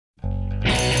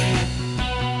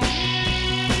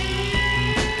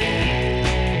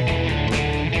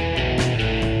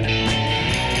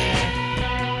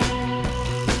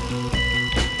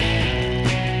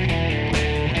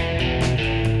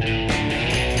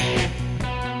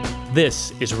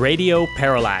This is Radio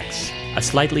Parallax, a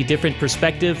slightly different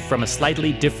perspective from a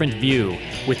slightly different view,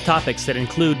 with topics that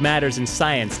include matters in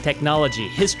science, technology,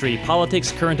 history,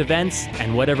 politics, current events,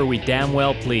 and whatever we damn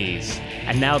well please.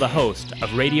 And now the host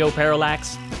of Radio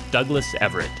Parallax, Douglas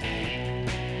Everett.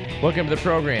 Welcome to the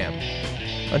program.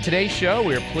 On today's show,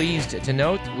 we are pleased to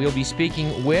note we'll be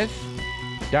speaking with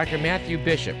Dr. Matthew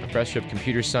Bishop, professor of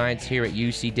computer science here at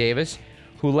UC Davis,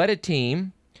 who led a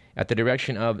team at the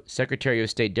direction of Secretary of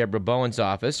State Deborah Bowen's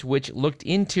office, which looked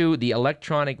into the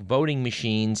electronic voting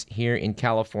machines here in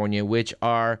California, which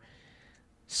are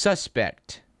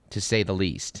suspect, to say the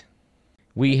least.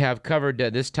 We have covered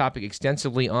this topic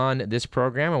extensively on this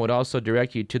program. I would also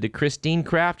direct you to the Christine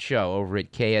Craft Show over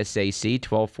at KSAC,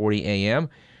 1240 AM,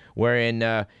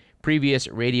 wherein previous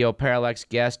Radio Parallax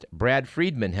guest Brad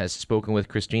Friedman has spoken with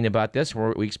Christine about this.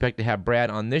 We expect to have Brad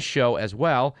on this show as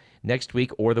well next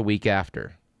week or the week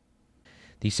after.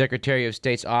 The Secretary of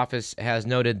State's office has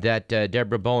noted that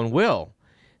Deborah Bowen will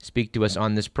speak to us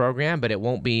on this program, but it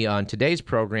won't be on today's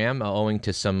program owing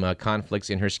to some conflicts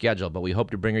in her schedule, but we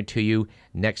hope to bring her to you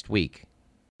next week.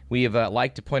 We have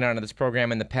liked to point out on this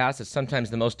program in the past that sometimes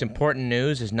the most important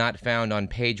news is not found on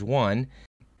page one,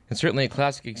 and certainly a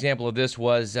classic example of this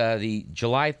was the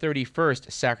July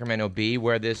 31st Sacramento Bee,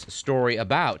 where this story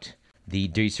about the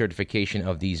decertification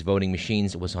of these voting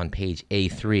machines was on page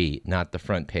A3, not the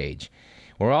front page.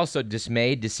 We're also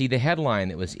dismayed to see the headline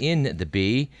that was in the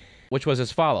Bee, which was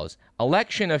as follows: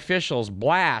 Election officials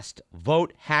blast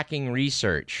vote hacking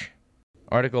research.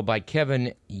 Article by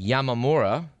Kevin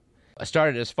Yamamura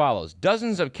started as follows: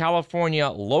 Dozens of California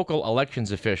local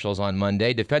elections officials on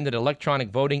Monday defended electronic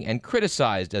voting and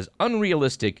criticized as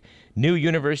unrealistic new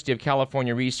University of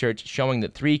California research showing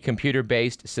that 3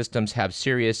 computer-based systems have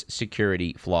serious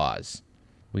security flaws.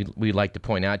 We'd like to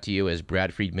point out to you, as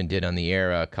Brad Friedman did on the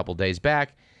air a couple days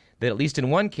back, that at least in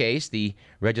one case, the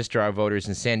Registrar of Voters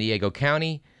in San Diego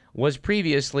County was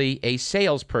previously a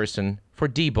salesperson for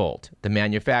Diebold, the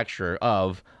manufacturer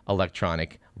of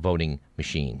electronic voting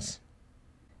machines.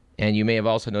 And you may have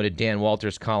also noted Dan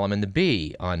Walters' column in the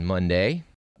Bee on Monday.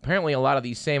 Apparently, a lot of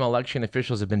these same election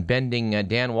officials have been bending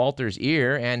Dan Walters'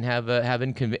 ear and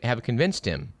have convinced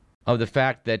him of the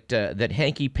fact that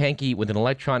hanky-panky with an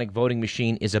electronic voting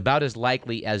machine is about as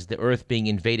likely as the Earth being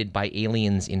invaded by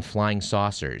aliens in flying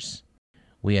saucers.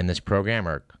 We in this program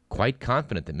are quite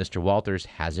confident that Mr. Walters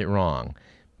has it wrong.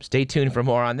 Stay tuned for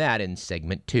more on that in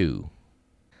segment 2.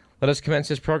 Let us commence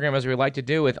this program as we like to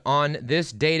do with On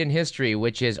This Date in History,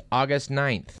 which is August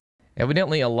 9th.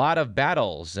 Evidently, a lot of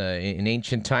battles in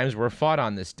ancient times were fought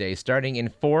on this day, starting in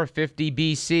 450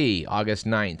 BC, August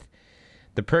 9th.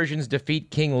 The Persians defeat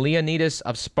King Leonidas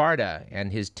of Sparta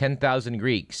and his 10,000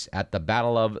 Greeks at the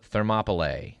Battle of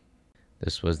Thermopylae.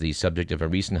 This was the subject of a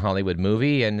recent Hollywood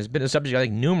movie and has been a subject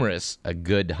of numerous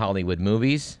good Hollywood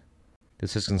movies.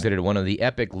 This is considered one of the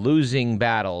epic losing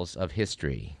battles of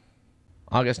history.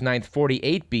 August 9th,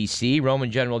 48 BC,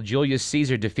 Roman general Julius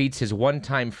Caesar defeats his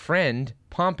one-time friend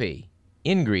Pompey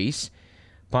in Greece.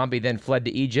 Pompey then fled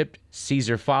to Egypt.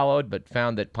 Caesar followed, but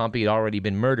found that Pompey had already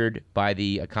been murdered by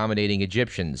the accommodating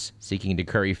Egyptians, seeking to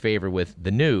curry favor with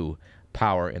the new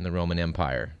power in the Roman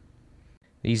Empire.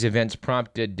 These events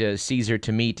prompted Caesar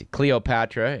to meet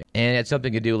Cleopatra, and had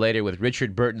something to do later with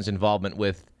Richard Burton's involvement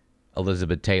with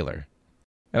Elizabeth Taylor.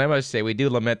 And I must say, we do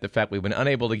lament the fact we've been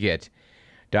unable to get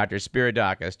Dr.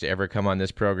 Spiridakis to ever come on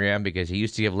this program, because he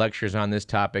used to give lectures on this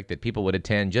topic that people would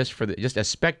attend just as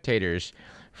spectators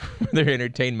for their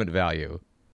entertainment value.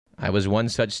 I was one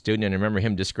such student, and I remember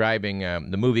him describing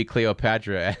the movie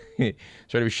Cleopatra,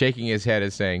 sort of shaking his head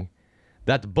and saying,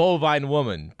 "That bovine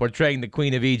woman portraying the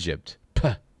Queen of Egypt.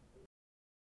 Puh."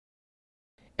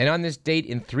 And on this date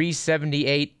in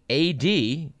 378 AD,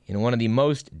 in one of the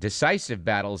most decisive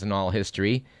battles in all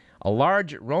history, a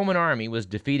large Roman army was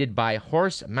defeated by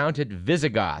horse-mounted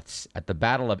Visigoths at the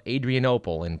Battle of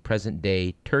Adrianople in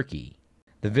present-day Turkey.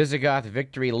 The Visigoth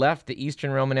victory left the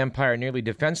Eastern Roman Empire nearly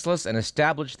defenseless and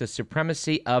established the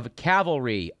supremacy of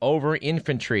cavalry over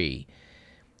infantry,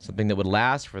 something that would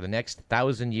last for the next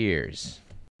 1,000 years.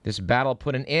 This battle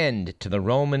put an end to the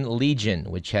Roman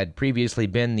legion, which had previously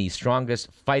been the strongest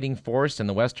fighting force in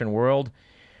the Western world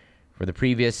for the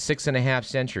previous 6.5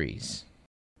 centuries.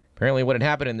 Apparently what had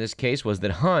happened in this case was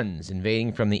that Huns,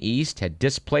 invading from the east, had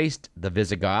displaced the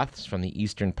Visigoths from the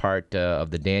eastern part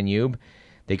of the Danube.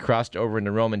 They crossed over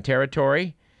into Roman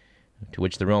territory, to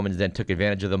which the Romans then took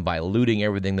advantage of them by looting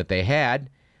everything that they had.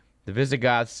 The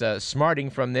Visigoths,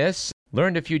 smarting from this,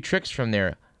 learned a few tricks from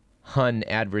their Hun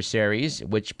adversaries,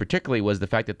 which particularly was the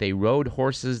fact that they rode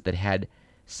horses that had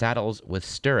saddles with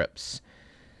stirrups.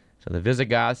 So the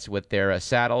Visigoths, with their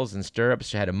saddles and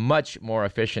stirrups, had a much more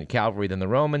efficient cavalry than the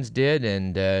Romans did,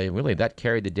 and really that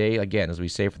carried the day, again, as we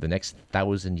say, for the next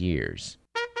 1,000 years.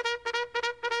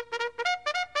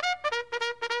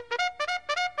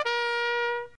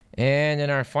 And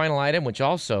in our final item, which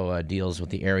also deals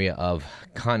with the area of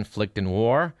conflict and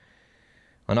war,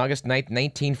 on August 9th,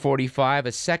 1945,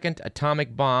 a second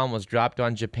atomic bomb was dropped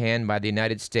on Japan by the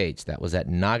United States. That was at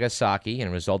Nagasaki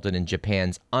and resulted in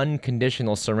Japan's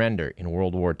unconditional surrender in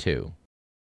World War II.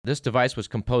 This device was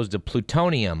composed of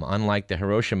plutonium, unlike the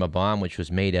Hiroshima bomb, which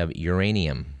was made of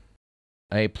uranium.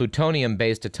 A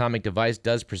plutonium-based atomic device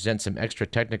does present some extra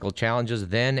technical challenges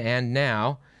then and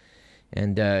now.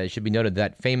 And it should be noted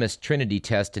that famous Trinity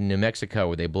test in New Mexico,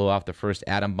 where they blew off the first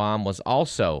atom bomb, was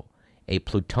also a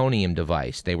plutonium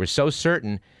device. They were so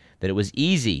certain that it was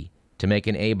easy to make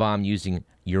an A-bomb using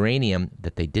uranium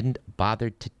that they didn't bother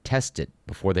to test it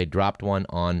before they dropped one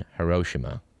on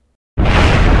Hiroshima.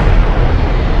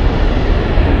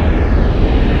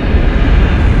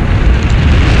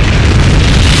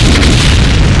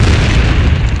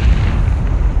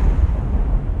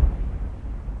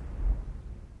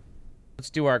 Let's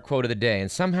do our quote of the day.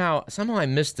 And somehow I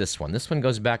missed this one. This one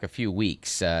goes back a few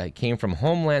weeks. It came from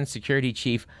Homeland Security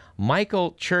Chief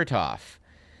Michael Chertoff.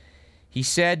 He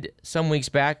said some weeks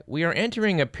back, "We are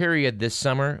entering a period this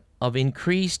summer of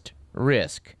increased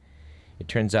risk." It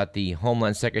turns out the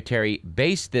Homeland Secretary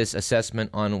based this assessment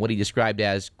on what he described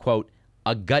as, quote,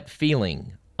 "a gut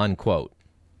feeling," unquote.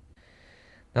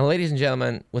 Now, ladies and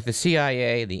gentlemen, with the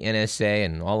CIA, the NSA,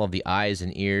 and all of the eyes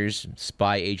and ears,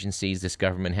 spy agencies this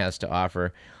government has to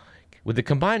offer, with the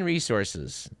combined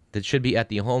resources that should be at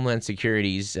the Homeland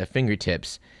Security's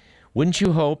fingertips, wouldn't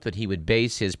you hope that he would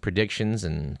base his predictions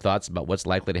and thoughts about what's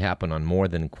likely to happen on more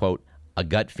than, quote, "a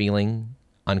gut feeling,"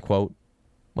 unquote?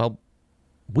 Well,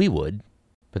 we would,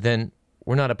 but then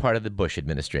we're not a part of the Bush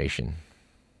administration.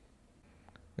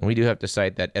 And we do have to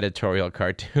cite that editorial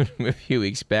cartoon from a few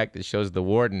weeks back that shows the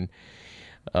warden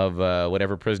of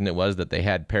whatever prison it was that they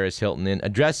had Paris Hilton in,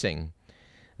 addressing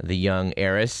the young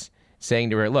heiress,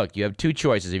 saying to her, look, you have two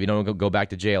choices if you don't go back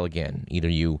to jail again. Either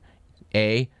you,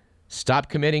 A, stop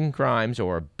committing crimes,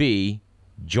 or B,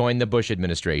 join the Bush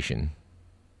administration.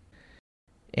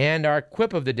 And our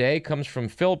quip of the day comes from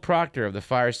Phil Proctor of the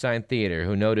Firesign Theater,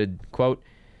 who noted, quote,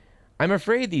 "I'm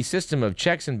afraid the system of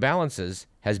checks and balances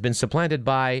has been supplanted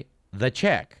by the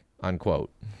check,"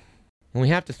 unquote. And we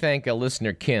have to thank a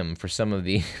listener, Kim, for some of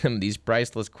these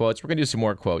priceless quotes. We're going to do some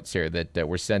more quotes here that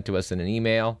were sent to us in an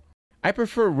email. "I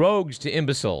prefer rogues to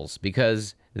imbeciles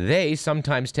because they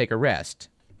sometimes take a rest."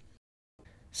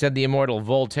 Said the immortal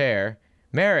Voltaire,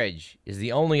 "Marriage is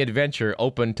the only adventure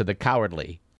open to the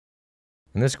cowardly."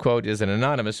 And this quote is an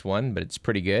anonymous one, but it's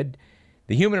pretty good.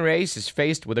 "The human race is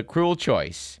faced with a cruel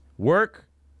choice, work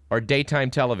or daytime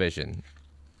television."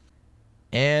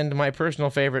 And my personal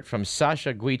favorite from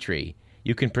Sasha Guitry,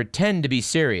 "You can pretend to be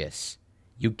serious.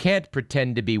 You can't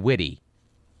pretend to be witty."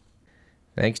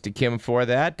 Thanks to Kim for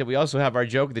that. We also have our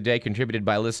joke of the day contributed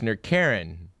by listener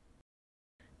Karen.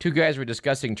 Two guys were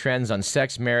discussing trends on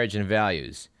sex, marriage, and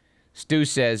values. Stu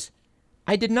says,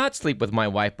 "I did not sleep with my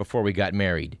wife before we got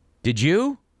married. Did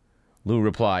you?" Lou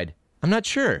replied, "I'm not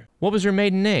sure. What was her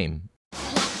maiden name?"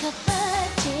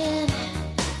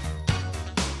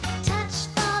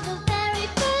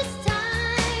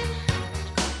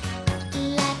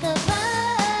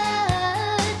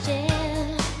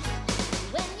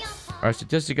 Our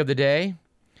statistic of the day,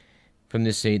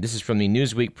 this is from the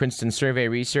Newsweek Princeton Survey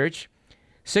research.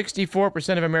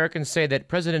 64% of Americans say that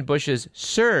President Bush's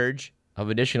surge of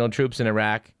additional troops in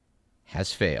Iraq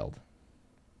has failed.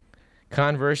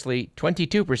 Conversely,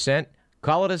 22%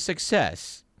 call it a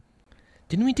success.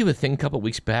 Didn't we do a thing a couple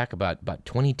weeks back about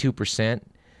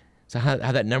 22%? So how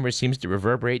that number seems to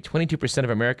reverberate. 22% of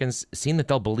Americans seem that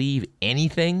they'll believe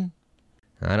anything?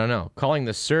 I don't know. Calling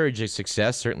the surge a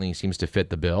success certainly seems to fit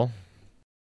the bill.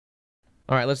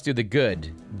 All right, let's do the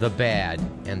good, the bad,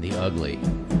 and the ugly.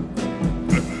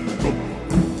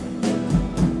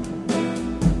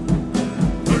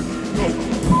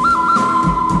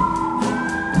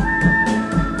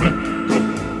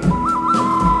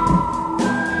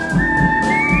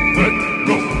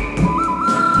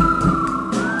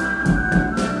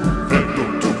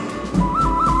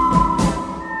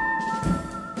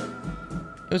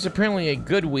 It was apparently a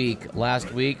good week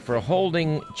last week for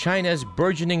holding China's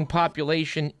burgeoning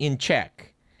population in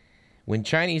check, when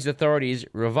Chinese authorities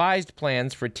revised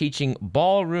plans for teaching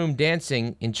ballroom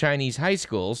dancing in Chinese high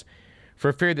schools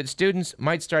for fear that students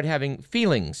might start having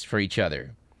feelings for each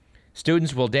other.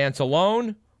 Students will dance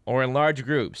alone or in large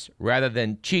groups rather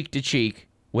than cheek to cheek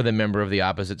with a member of the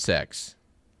opposite sex.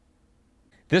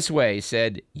 This way,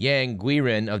 said Yang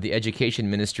Guirin of the Education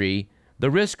Ministry, the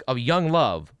risk of young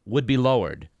love would be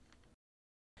lowered.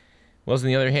 Was, on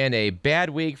the other hand, a bad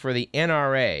week for the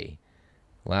NRA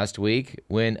last week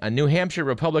when a New Hampshire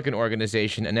Republican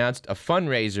organization announced a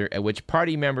fundraiser at which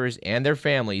party members and their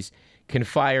families can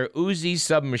fire Uzi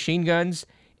submachine guns,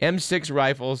 M6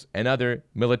 rifles, and other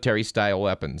military-style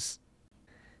weapons.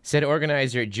 Said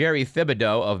organizer Jerry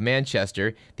Thibodeau of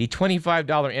Manchester, the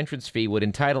 $25 entrance fee would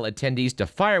entitle attendees to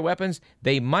fire weapons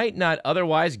they might not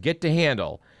otherwise get to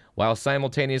handle, while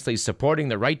simultaneously supporting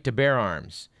the right to bear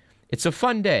arms. It's a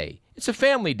fun day. It's a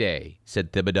family day,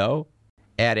 said Thibodeau,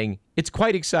 adding, it's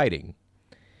quite exciting.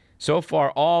 So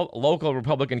far, all local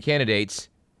Republican candidates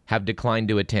have declined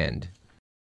to attend.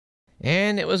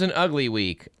 And it was an ugly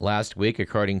week last week,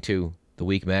 according to The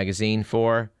Week magazine,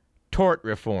 for tort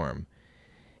reform.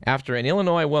 After an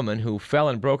Illinois woman who fell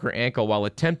and broke her ankle while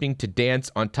attempting to dance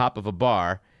on top of a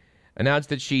bar announced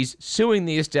that she's suing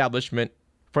the establishment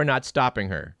for not stopping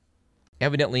her.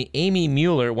 Evidently, Amy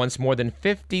Mueller wants more than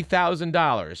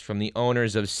 $50,000 from the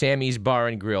owners of Sammy's Bar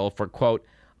and Grill for, quote,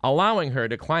 allowing her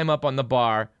to climb up on the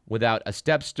bar without a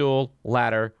step stool,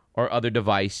 ladder, or other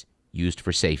device used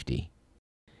for safety.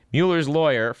 Mueller's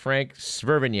lawyer, Frank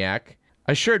Svervignac,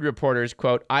 assured reporters,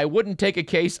 quote, I wouldn't take a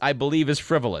case I believe is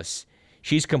frivolous.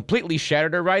 She's completely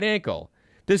shattered her right ankle.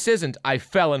 This isn't, I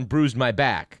fell and bruised my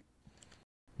back.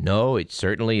 No, it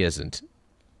certainly isn't.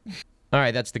 All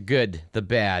right, that's the good, the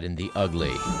bad, and the ugly.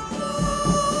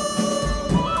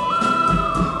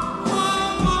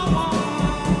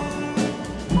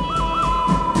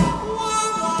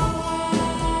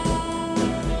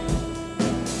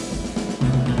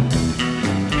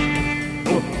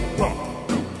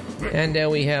 And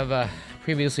we have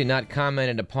previously not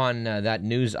commented upon that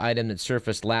news item that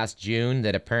surfaced last June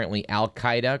that apparently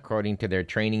Al-Qaeda, according to their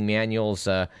training manuals,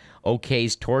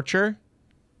 okays torture.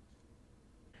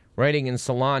 Writing in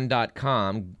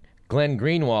Salon.com, Glenn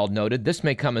Greenwald noted, this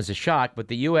may come as a shock, but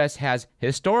the U.S. has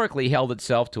historically held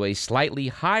itself to a slightly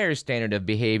higher standard of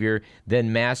behavior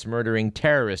than mass-murdering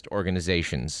terrorist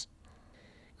organizations.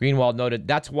 Greenwald noted,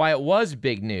 that's why it was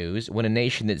big news when a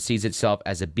nation that sees itself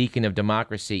as a beacon of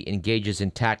democracy engages in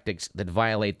tactics that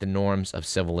violate the norms of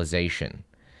civilization.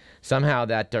 Somehow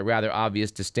that rather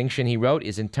obvious distinction, he wrote,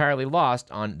 is entirely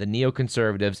lost on the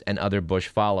neoconservatives and other Bush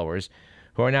followers,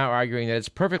 who are now arguing that it's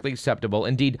perfectly acceptable,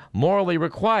 indeed morally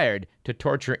required, to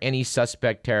torture any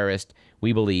suspect terrorist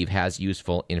we believe has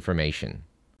useful information.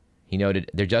 He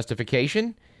noted their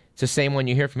justification? It's the same one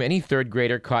you hear from any third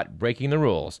grader caught breaking the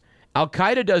rules.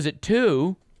 Al-Qaeda does it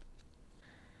too.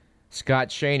 Scott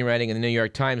Shane, writing in the New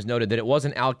York Times, noted that it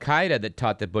wasn't Al-Qaeda that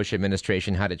taught the Bush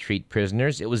administration how to treat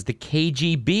prisoners. It was the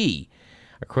KGB,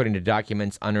 according to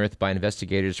documents unearthed by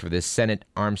investigators for the Senate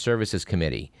Armed Services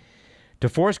Committee. To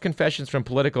force confessions from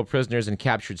political prisoners and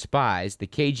captured spies, the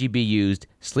KGB used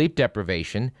sleep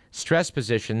deprivation, stress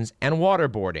positions, and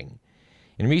waterboarding.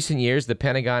 In recent years, the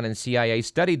Pentagon and CIA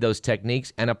studied those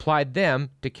techniques and applied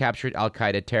them to captured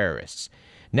al-Qaeda terrorists.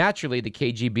 Naturally, the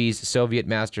KGB's Soviet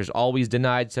masters always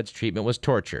denied such treatment was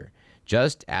torture,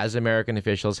 just as American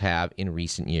officials have in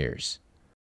recent years.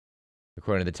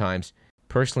 According to the Times,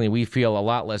 personally, we feel a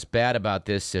lot less bad about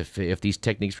this if these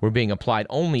techniques were being applied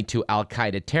only to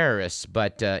al-Qaeda terrorists,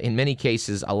 but in many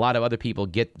cases, a lot of other people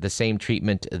get the same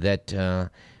treatment that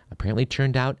apparently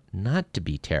turned out not to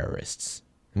be terrorists.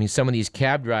 I mean, some of these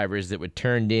cab drivers that were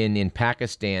turned in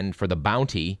Pakistan for the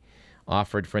bounty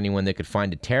offered for anyone that could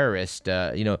find a terrorist,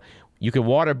 you could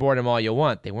waterboard them all you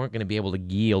want. They weren't going to be able to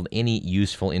yield any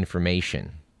useful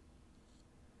information.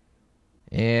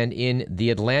 And in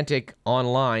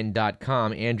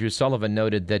theatlanticonline.com, Andrew Sullivan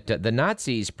noted that the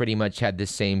Nazis pretty much had the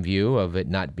same view of it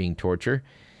not being torture.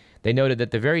 They noted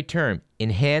that the very term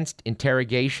enhanced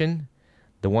interrogation,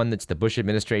 the one that's the Bush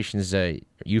administration's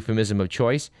euphemism of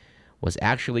choice, was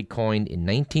actually coined in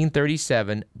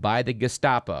 1937 by the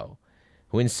Gestapo,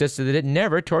 who insisted that it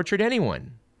never tortured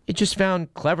anyone. It just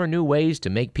found clever new ways to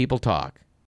make people talk.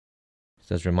 This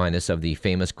does remind us of the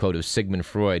famous quote of Sigmund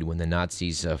Freud when the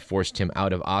Nazis forced him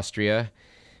out of Austria,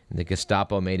 and the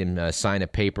Gestapo made him sign a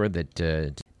paper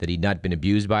that he'd not been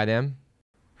abused by them.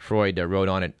 Freud wrote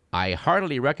on it, "I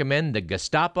heartily recommend the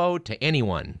Gestapo to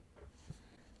anyone."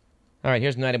 All right,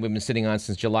 here's an item we've been sitting on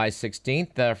since July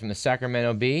 16th from the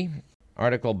Sacramento Bee.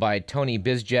 Article by Tony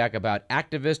Bizjack about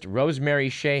activist Rosemary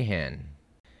Shahan.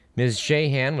 Ms.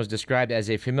 Shahan was described as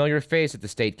a familiar face at the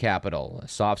state capitol, a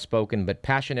soft-spoken but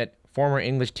passionate former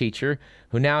English teacher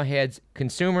who now heads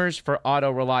Consumers for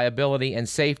Auto Reliability and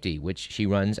Safety, which she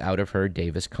runs out of her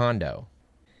Davis condo.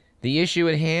 The issue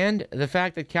at hand, the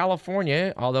fact that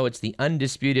California, although it's the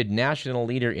undisputed national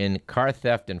leader in car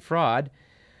theft and fraud,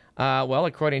 Well,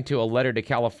 according to a letter to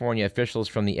California officials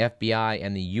from the FBI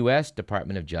and the U.S.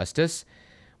 Department of Justice,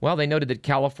 well, they noted that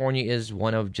California is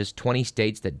one of just 20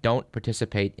 states that don't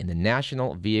participate in the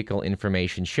National Vehicle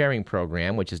Information Sharing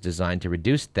Program, which is designed to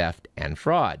reduce theft and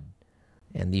fraud.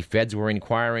 And the feds were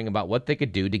inquiring about what they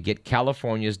could do to get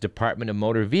California's Department of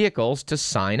Motor Vehicles to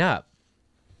sign up.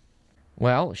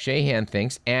 Well, Shahan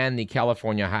thinks, and the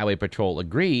California Highway Patrol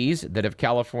agrees, that if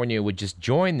California would just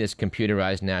join this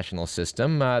computerized national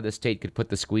system, the state could put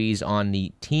the squeeze on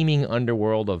the teeming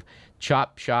underworld of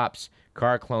chop shops,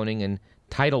 car cloning, and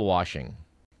title washing.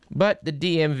 But the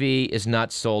DMV is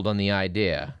not sold on the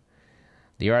idea.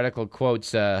 The article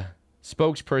quotes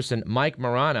spokesperson Mike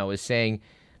Morano as saying,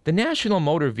 "The National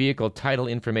Motor Vehicle Title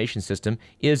Information System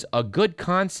is a good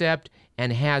concept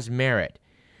and has merit.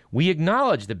 We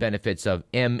acknowledge the benefits of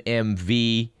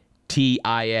MMVTIS,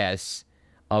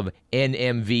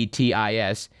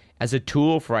 as a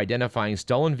tool for identifying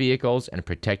stolen vehicles and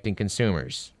protecting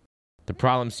consumers. The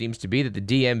problem seems to be that the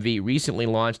DMV recently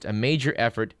launched a major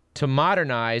effort to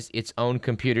modernize its own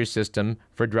computer system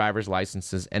for driver's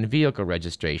licenses and vehicle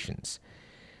registrations.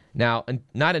 Now,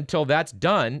 not until that's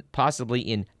done, possibly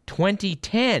in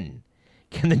 2010,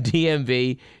 can the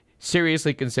DMV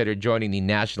seriously consider joining the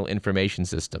National Information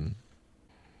System."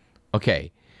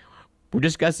 Okay, we're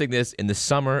discussing this in the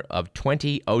summer of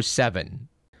 2007.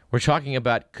 We're talking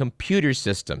about computer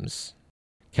systems.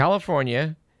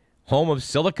 California, home of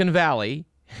Silicon Valley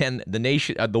and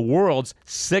the world's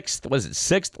sixth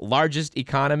largest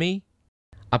economy,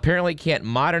 apparently can't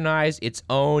modernize its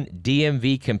own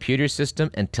DMV computer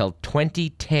system until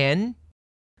 2010.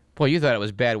 Boy, you thought it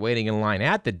was bad waiting in line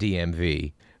at the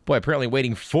DMV. Boy, apparently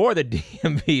waiting for the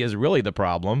DMV is really the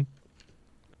problem.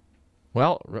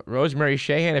 Well, Rosemary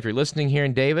Shahan, if you're listening here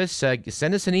in Davis,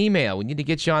 send us an email. We need to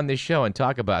get you on this show and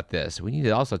talk about this. We need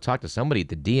to also talk to somebody at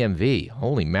the DMV.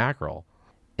 Holy mackerel.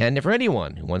 And for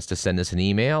anyone who wants to send us an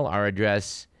email, our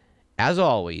address, as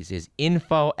always, is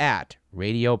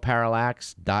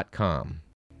info@radioparallax.com.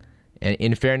 And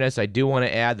in fairness, I do want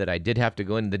to add that I did have to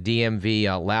go into the DMV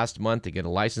last month to get a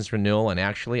license renewal, and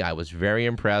actually I was very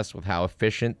impressed with how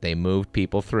efficient they moved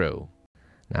people through.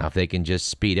 Now, if they can just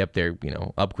speed up their,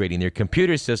 upgrading their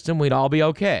computer system, we'd all be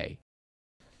okay.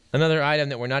 Another item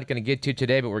that we're not going to get to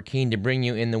today, but we're keen to bring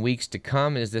you in the weeks to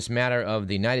come, is this matter of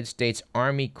the United States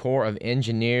Army Corps of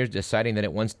Engineers deciding that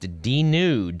it wants to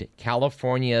denude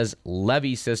California's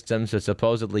levee systems to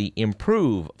supposedly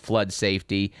improve flood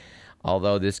safety,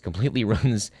 although this completely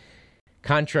runs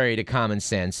contrary to common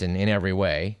sense in every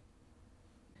way.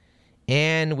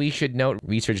 And we should note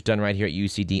research done right here at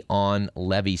UCD on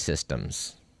levee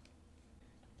systems.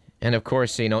 And of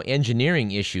course,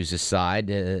 engineering issues aside,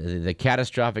 the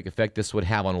catastrophic effect this would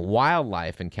have on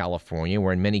wildlife in California,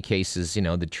 where in many cases,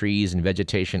 the trees and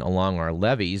vegetation along our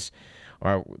levees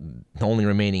are the only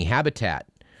remaining habitat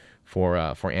for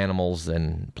animals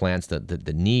and plants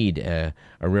that need a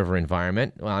river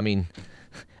environment. Well,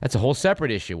 that's a whole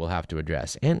separate issue we'll have to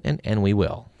address, and we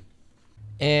will.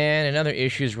 And another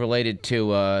issue is related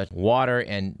to water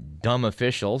and dumb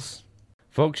officials.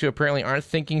 Folks who apparently aren't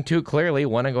thinking too clearly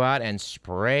want to go out and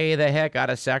spray the heck out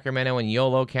of Sacramento and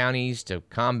Yolo counties to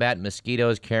combat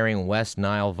mosquitoes carrying West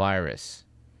Nile virus.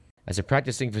 As a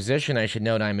practicing physician, I should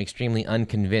note I'm extremely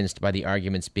unconvinced by the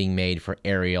arguments being made for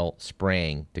aerial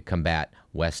spraying to combat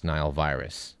West Nile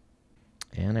virus.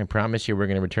 And I promise you we're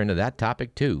going to return to that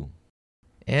topic too.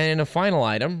 And in a final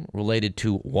item related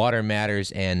to water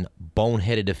matters and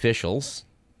boneheaded officials,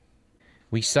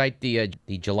 we cite the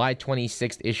July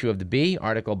 26th issue of the Bee,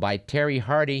 article by Terry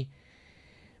Hardy,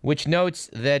 which notes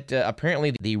that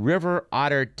apparently the River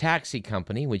Otter Taxi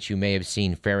Company, which you may have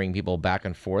seen ferrying people back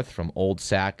and forth from Old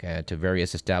Sac to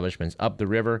various establishments up the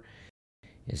river,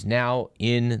 is now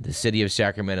in the city of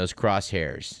Sacramento's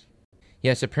crosshairs.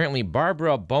 Yes, apparently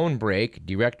Barbara Bonebreak,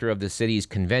 director of the city's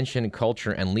Convention,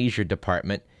 Culture, and Leisure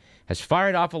Department, has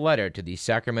fired off a letter to the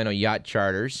Sacramento Yacht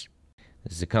Charters.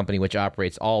 This is a company which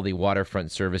operates all the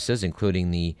waterfront services,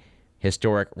 including the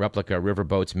historic replica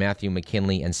riverboats Matthew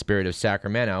McKinley and Spirit of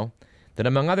Sacramento, that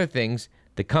among other things,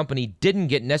 the company didn't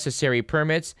get necessary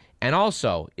permits and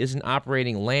also isn't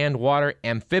operating land, water,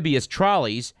 amphibious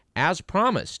trolleys as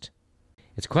promised.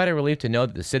 It's quite a relief to know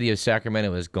that the city of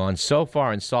Sacramento has gone so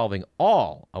far in solving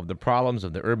all of the problems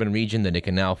of the urban region that it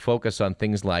can now focus on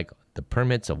things like the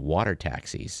permits of water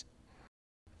taxis.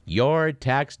 Your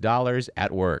tax dollars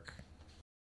at work.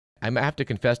 I have to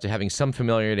confess to having some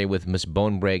familiarity with Ms.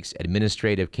 Bonebreak's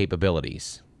administrative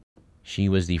capabilities. She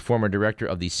was the former director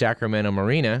of the Sacramento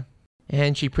Marina,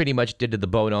 and she pretty much did to the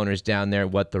boat owners down there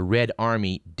what the Red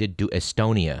Army did to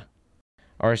Estonia.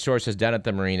 Our sources down at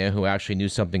the marina who actually knew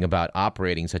something about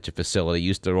operating such a facility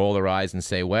used to roll their eyes and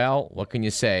say, well, what can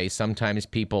you say? Sometimes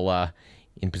people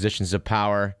in positions of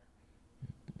power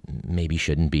maybe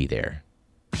shouldn't be there.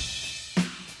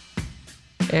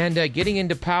 And getting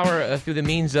into power through the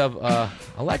means of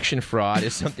election fraud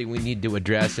is something we need to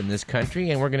address in this country,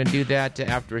 and we're going to do that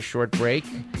after a short break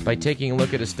by taking a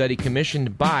look at a study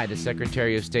commissioned by the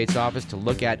Secretary of State's office to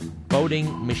look at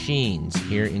voting machines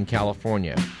here in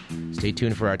California. Stay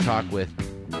tuned for our talk with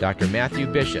Dr. Matthew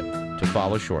Bishop to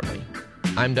follow shortly.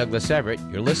 I'm Douglas Everett.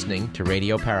 You're listening to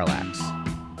Radio Parallax.